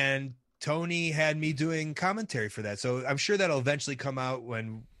 And Tony had me doing commentary for that. So I'm sure that'll eventually come out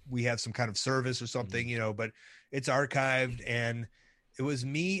when we have some kind of service or something, but it's archived. And it was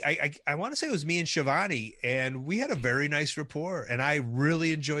me. I want to say it was me and Shivani, and we had a very nice rapport, and I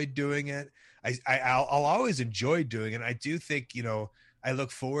really enjoyed doing it. I'll always enjoy doing it. I do think, I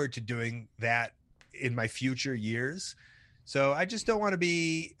look forward to doing that in my future years. So I just don't want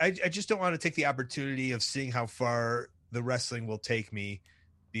to I just don't want to take the opportunity of seeing how far the wrestling will take me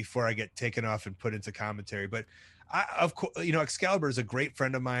before I get taken off and put into commentary. But Of course, Excalibur is a great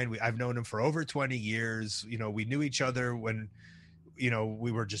friend of mine. I've known him for over 20 years. We knew each other when,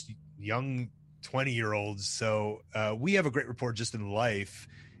 we were just young 20-year-olds. So we have a great rapport just in life.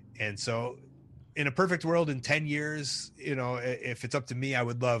 And so in a perfect world in 10 years, if it's up to me, I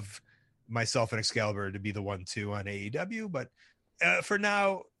would love myself and Excalibur to be the 1-2 on AEW. But for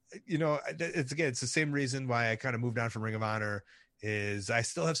now, it's the same reason why I kind of moved on from Ring of Honor is I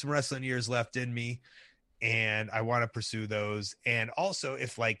still have some wrestling years left in me. And I want to pursue those. And also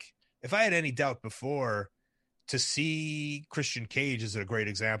if I had any doubt before, to see Christian Cage is a great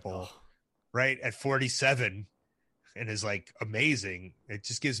example, right? At 47 and is like amazing. It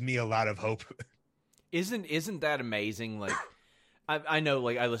just gives me a lot of hope. Isn't that amazing? Like, I know,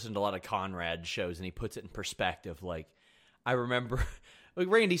 like, I listened to a lot of Conrad shows and he puts it in perspective. Like, I remember like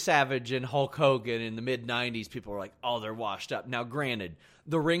Randy Savage and Hulk Hogan in the mid 90s, people were like, oh, they're washed up. Now, granted,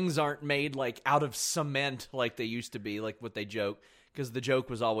 the rings aren't made like out of cement like they used to be, like what they joke, because the joke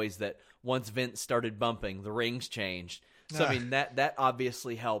was always that once Vince started bumping, the rings changed. So, I mean, that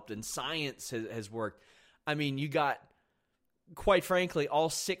obviously helped, and science has worked. I mean, you got, quite frankly, all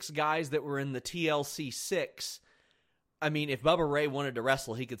 6 guys that were in the TLC 6. I mean, if Bubba Ray wanted to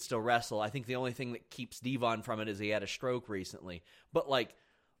wrestle, he could still wrestle. I think the only thing that keeps Devon from it is he had a stroke recently. But, like,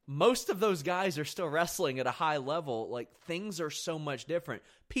 most of those guys are still wrestling at a high level. Like, things are so much different.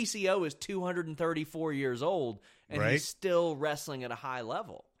 PCO is 234 years old, and he's still wrestling at a high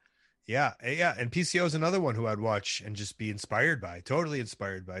level. Yeah. And PCO is another one who I'd watch and just be inspired by, totally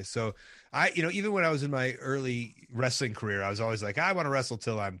inspired by. So I, even when I was in my early wrestling career, I was always like, I want to wrestle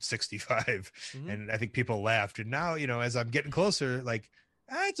till I'm 65. Mm-hmm. And I think people laughed. And now, as I'm getting closer, like,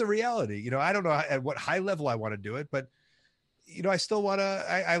 it's a reality. I don't know at what high level I want to do it, but I still want to,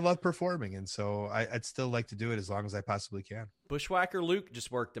 I love performing. And so I'd still like to do it as long as I possibly can. Bushwhacker Luke just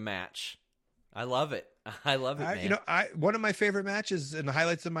worked a match. I love it. I love it, man. One of my favorite matches and the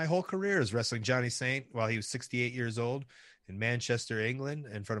highlights of my whole career is wrestling Johnny Saint while he was 68 years old in Manchester, England,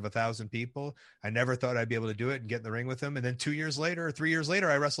 in front of 1,000 people. I never thought I'd be able to do it and get in the ring with him. And then 3 years later,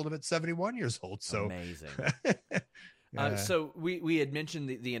 I wrestled him at 71 years old. So amazing. So we had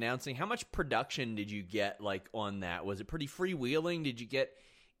mentioned the announcing. How much production did you get like on that? Was it pretty freewheeling? Did you get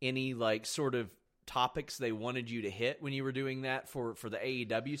any like sort of topics they wanted you to hit when you were doing that for the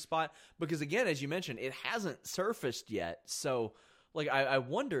AEW spot? Because again, as you mentioned, it hasn't surfaced yet. So like, I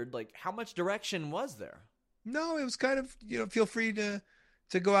wondered like how much direction was there? No, it was kind of, feel free to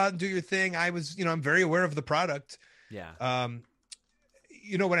go out and do your thing. I was, I'm very aware of the product. Yeah.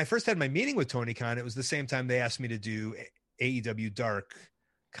 When I first had my meeting with Tony Khan, it was the same time they asked me to do AEW Dark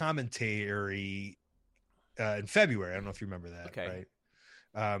commentary in February. I don't know if you remember that. Okay. Right.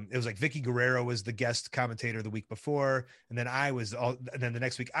 It was like Vicky Guerrero was the guest commentator the week before. And then the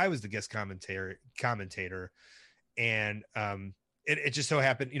next week I was the guest commentator. And, it just so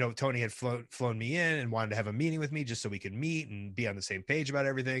happened, Tony had flown me in and wanted to have a meeting with me just so we could meet and be on the same page about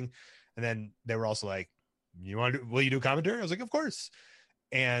everything. And then they were also like, will you do commentary? I was like, of course.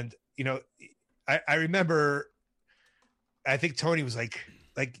 And, I remember, I think Tony was like,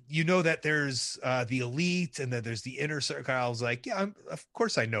 that there's the elite and that there's the inner circle. I was like, yeah, of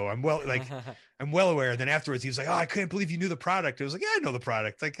course I know. I'm well aware. And then afterwards he was like, oh, I can't believe you knew the product. I was like, yeah, I know the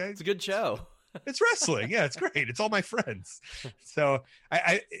product. Like, it's a good show. It's wrestling. Yeah, it's great. It's all my friends. So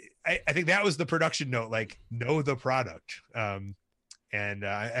I think that was the production note, like, know the product. And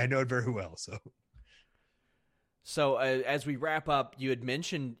I know it very well. So as we wrap up, you had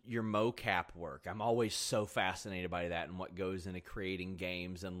mentioned your mocap work. I'm always so fascinated by that and what goes into creating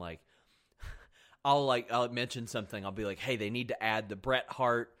games. And like, I'll mention something. I'll be like, hey, they need to add the Bret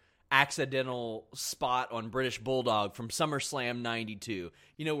Hart accidental spot on British Bulldog from SummerSlam 92,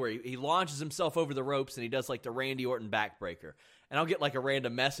 where he launches himself over the ropes and he does like the Randy Orton backbreaker. And I'll get like a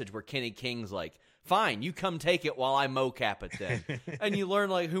random message where Kenny King's like, fine, you come take it while I mocap it then. And you learn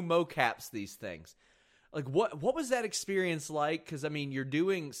like who mocaps these things. Like what was that experience like? Because I mean, you're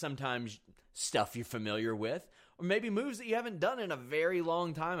doing sometimes stuff you're familiar with, or maybe moves that you haven't done in a very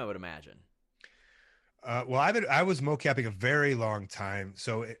long time, I would imagine. I was mocapping a very long time.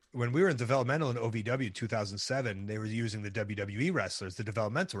 So when we were in developmental in OVW 2007, they were using the WWE wrestlers, the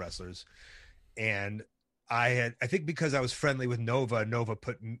developmental wrestlers. And I think because I was friendly with Nova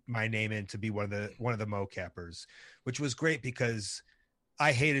put my name in to be one of the mocappers, which was great because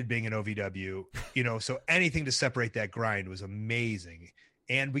I hated being in OVW, so anything to separate that grind was amazing.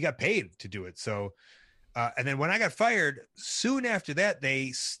 And we got paid to do it. So, and then when I got fired, soon after that, they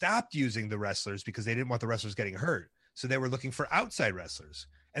stopped using the wrestlers because they didn't want the wrestlers getting hurt. So they were looking for outside wrestlers,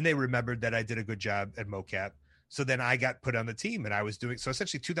 and they remembered that I did a good job at mocap. So then I got put on the team, and I was doing, so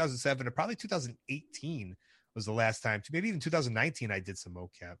essentially 2007 to probably 2018 was the last time. Maybe even 2019 I did some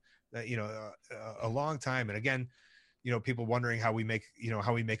mocap. A long time. And again, people wondering how we make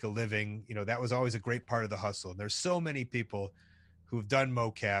a living. That was always a great part of the hustle. And there's so many people who've done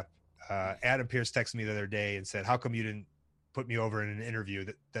mocap. Adam Pierce texted me the other day and said, how come you didn't put me over in an interview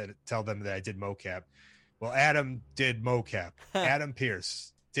that tell them that I did mocap? Well, Adam did mocap. Adam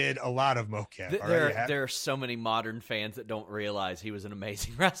Pierce did a lot of mocap. There are so many modern fans that don't realize he was an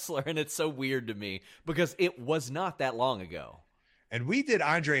amazing wrestler, and it's so weird to me because it was not that long ago. And we did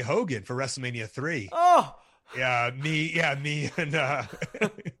Andre Hogan for WrestleMania 3. Oh, me, and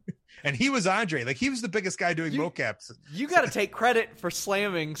and he was Andre. Like, he was the biggest guy doing mocaps. You got to take credit for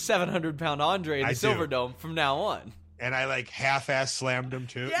slamming 700-pound Andre in the Silverdome from now on. And I like half-ass slammed him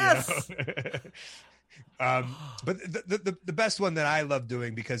too. Yes. But the best one that I love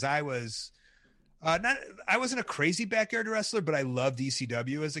doing, because I wasn't a crazy backyard wrestler, but I loved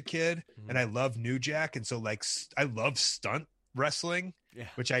ECW as a kid, and I loved New Jack, and so like I love stunt wrestling,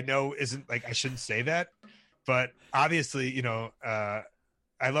 which I know isn't like, I shouldn't say that, but obviously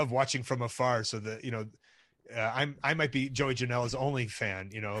I love watching from afar. So that I might be Joey Janela's only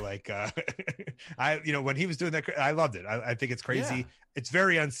fan. When he was doing that, I loved it. I think it's crazy. Yeah. It's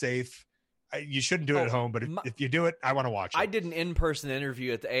very unsafe. You shouldn't do it at home, but if you do it, I want to watch it. I did an in-person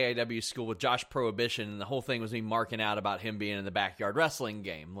interview at the AIW school with Josh Prohibition, and the whole thing was me marking out about him being in the backyard wrestling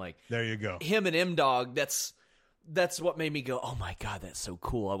game. Like, there you go. Him and M-Dog, that's what made me go, oh my God, that's so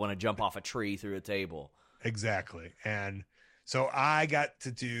cool. I want to jump off a tree through a table. Exactly. And so I got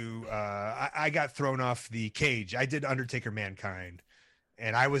to do, I got thrown off the cage. I did Undertaker Mankind.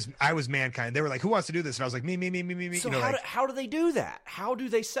 And I was Mankind. They were like, who wants to do this? And I was like, me. So how do they do that? How do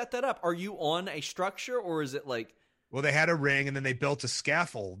they set that up? Are you on a structure, or is it like? Well, they had a ring, and then they built a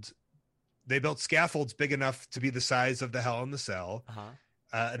scaffold. They built scaffolds big enough to be the size of the Hell in the Cell.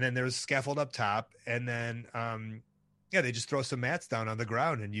 And then there was a scaffold up top. And then, they just throw some mats down on the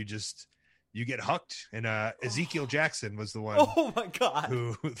ground, and you get hooked. And Ezekiel Jackson was the one. Oh, my God.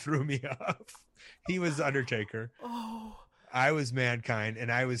 Who threw me off. He was Undertaker. Oh, I was Mankind,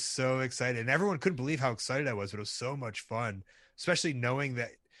 and I was so excited, and everyone couldn't believe how excited I was, but it was so much fun, especially knowing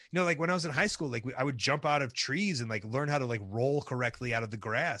that, like when I was in high school, like I would jump out of trees and like learn how to like roll correctly out of the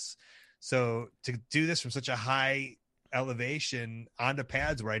grass. So to do this from such a high elevation onto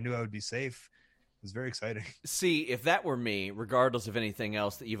pads where I knew I would be safe, it was very exciting. See, if that were me, regardless of anything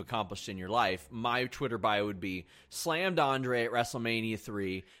else that you've accomplished in your life, my Twitter bio would be slammed Andre at WrestleMania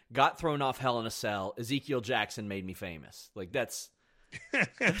 3, got thrown off Hell in a Cell, Ezekiel Jackson made me famous. Like, that's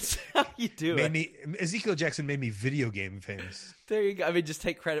how you do it. Ezekiel Jackson made me video game famous. There you go. I mean, just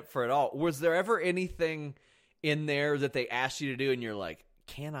take credit for it all. Was there ever anything in there that they asked you to do and you're like,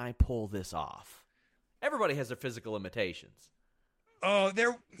 can I pull this off? Everybody has their physical limitations. Oh,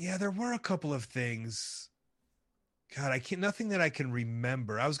 there were a couple of things. God, nothing that I can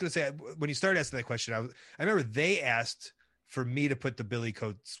remember. I was going to say, when you started asking that question, I remember they asked for me to put the Billy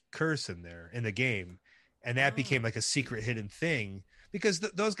Coates curse in there in the game. And that became like a secret hidden thing because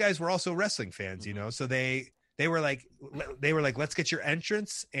those guys were also wrestling fans, So they were like, let's get your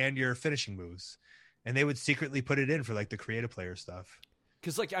entrance and your finishing moves. And they would secretly put it in for like the creative player stuff.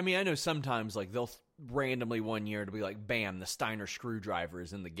 Because, like, I mean, I know sometimes, like, they'll randomly one year to be like, bam, the Steiner screwdriver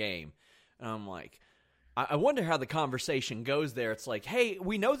is in the game. And I'm like, I wonder how the conversation goes there. It's like, hey,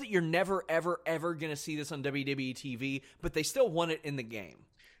 we know that you're never, ever, ever going to see this on WWE TV, but they still want it in the game.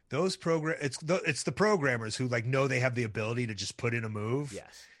 Those it's the programmers who, like, know they have the ability to just put in a move.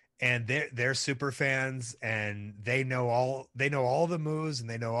 Yes. And they're super fans, and they know all the moves, and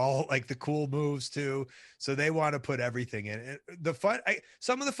they know all like the cool moves too. So they want to put everything in. And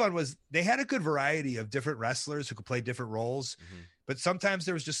some of the fun was they had a good variety of different wrestlers who could play different roles, but sometimes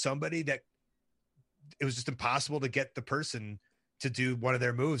there was just somebody that it was just impossible to get the person to do one of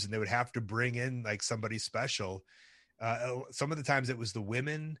their moves, and they would have to bring in like somebody special. Some of the times it was the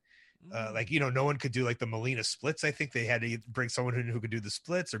women. No one could do like the Melina splits. I think they had to bring someone who could do the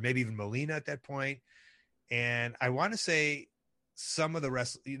splits, or maybe even Melina at that point. And I want to say some of the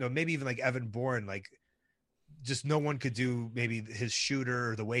rest, maybe even like Evan Bourne, like just no one could do maybe his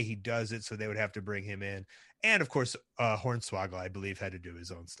shooter or the way he does it. So they would have to bring him in. And of course, Hornswoggle, I believe, had to do his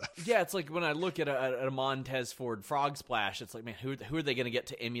own stuff. Yeah, it's like when I look at a Montez Ford Frog Splash, it's like, man, who are they going to get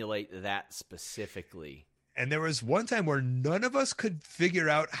to emulate that specifically? And there was one time where none of us could figure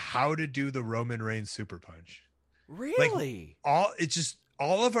out how to do the Roman Reigns super punch. Really? Like,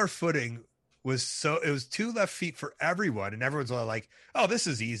 all of our footing was it was two left feet for everyone. And everyone's all like, oh, this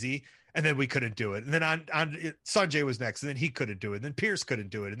is easy. And then we couldn't do it. And then on Sanjay was next, and then he couldn't do it. And then Pierce couldn't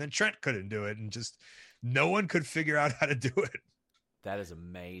do it. And then Trent couldn't do it. And just no one could figure out how to do it. That is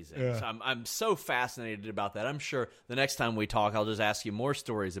amazing. Yeah. So I'm so fascinated about that. I'm sure the next time we talk, I'll just ask you more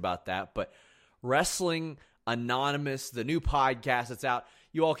stories about that. But Wrestling Anonymous, the new podcast that's out,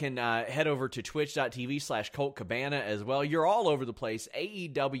 you all can head over to twitch.tv/Colt Cabana as well. You're all over the place.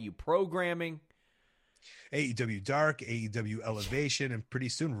 AEW programming. AEW Dark, AEW Elevation, and pretty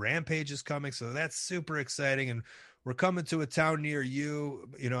soon Rampage is coming. So that's super exciting. And we're coming to a town near you.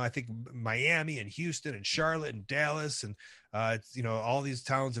 I think Miami and Houston and Charlotte and Dallas and, all these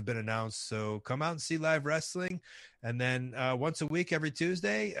towns have been announced. So come out and see live wrestling. And then once a week, every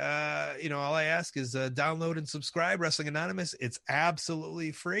Tuesday, all I ask is download and subscribe Wrestling Anonymous. It's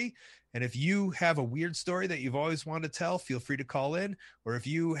absolutely free. And if you have a weird story that you've always wanted to tell, feel free to call in. Or if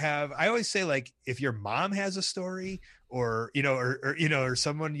you have, I always say, like, if your mom has a story or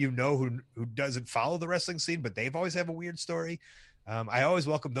someone who doesn't follow the wrestling scene, but they've always have a weird story. I always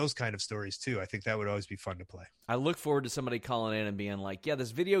welcome those kind of stories too. I think that would always be fun to play. I look forward to somebody calling in and being like, yeah,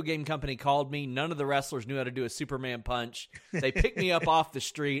 this video game company called me. None of the wrestlers knew how to do a Superman punch. They picked me up off the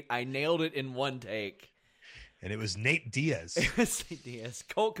street. I nailed it in one take. And it was Nate Diaz. It was Nate Diaz.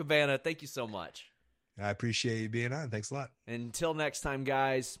 Colt Cabana, thank you so much. I appreciate you being on. Thanks a lot. Until next time,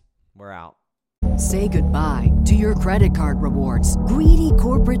 guys, we're out. Say goodbye to your credit card rewards. Greedy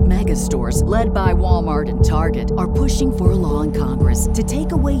corporate mega stores, led by Walmart and Target, are pushing for a law in Congress to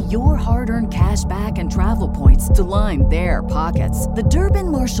take away your hard-earned cash back and travel points to line their pockets. The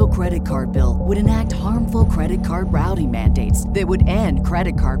Durbin-Marshall credit card bill would enact harmful credit card routing mandates that would end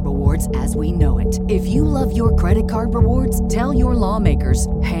credit card rewards as we know it. If you love your credit card rewards, tell your lawmakers,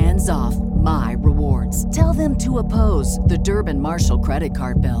 hands off my rewards. Tell them to oppose the Durbin-Marshall credit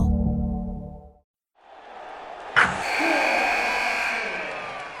card bill.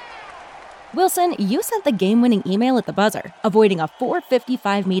 Wilson, you sent the game-winning email at the buzzer, avoiding a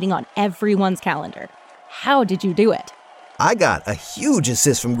 4:55 meeting on everyone's calendar. How did you do it? I got a huge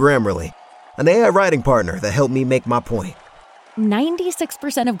assist from Grammarly, an AI writing partner that helped me make my point.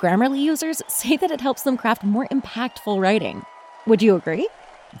 96% of Grammarly users say that it helps them craft more impactful writing. Would you agree?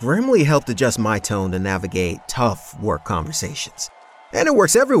 Grammarly helped adjust my tone to navigate tough work conversations. And it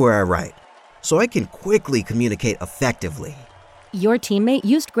works everywhere I write, so I can quickly communicate effectively. Your teammate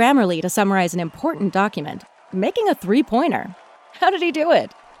used Grammarly to summarize an important document, making a 3-pointer. How did he do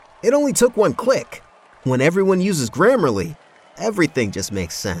it? It only took one click. When everyone uses Grammarly, everything just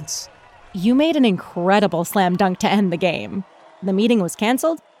makes sense. You made an incredible slam dunk to end the game. The meeting was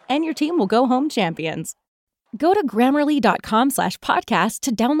canceled, and your team will go home champions. Go to Grammarly.com/podcast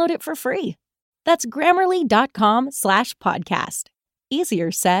to download it for free. That's Grammarly.com/podcast.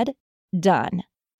 Easier said, done.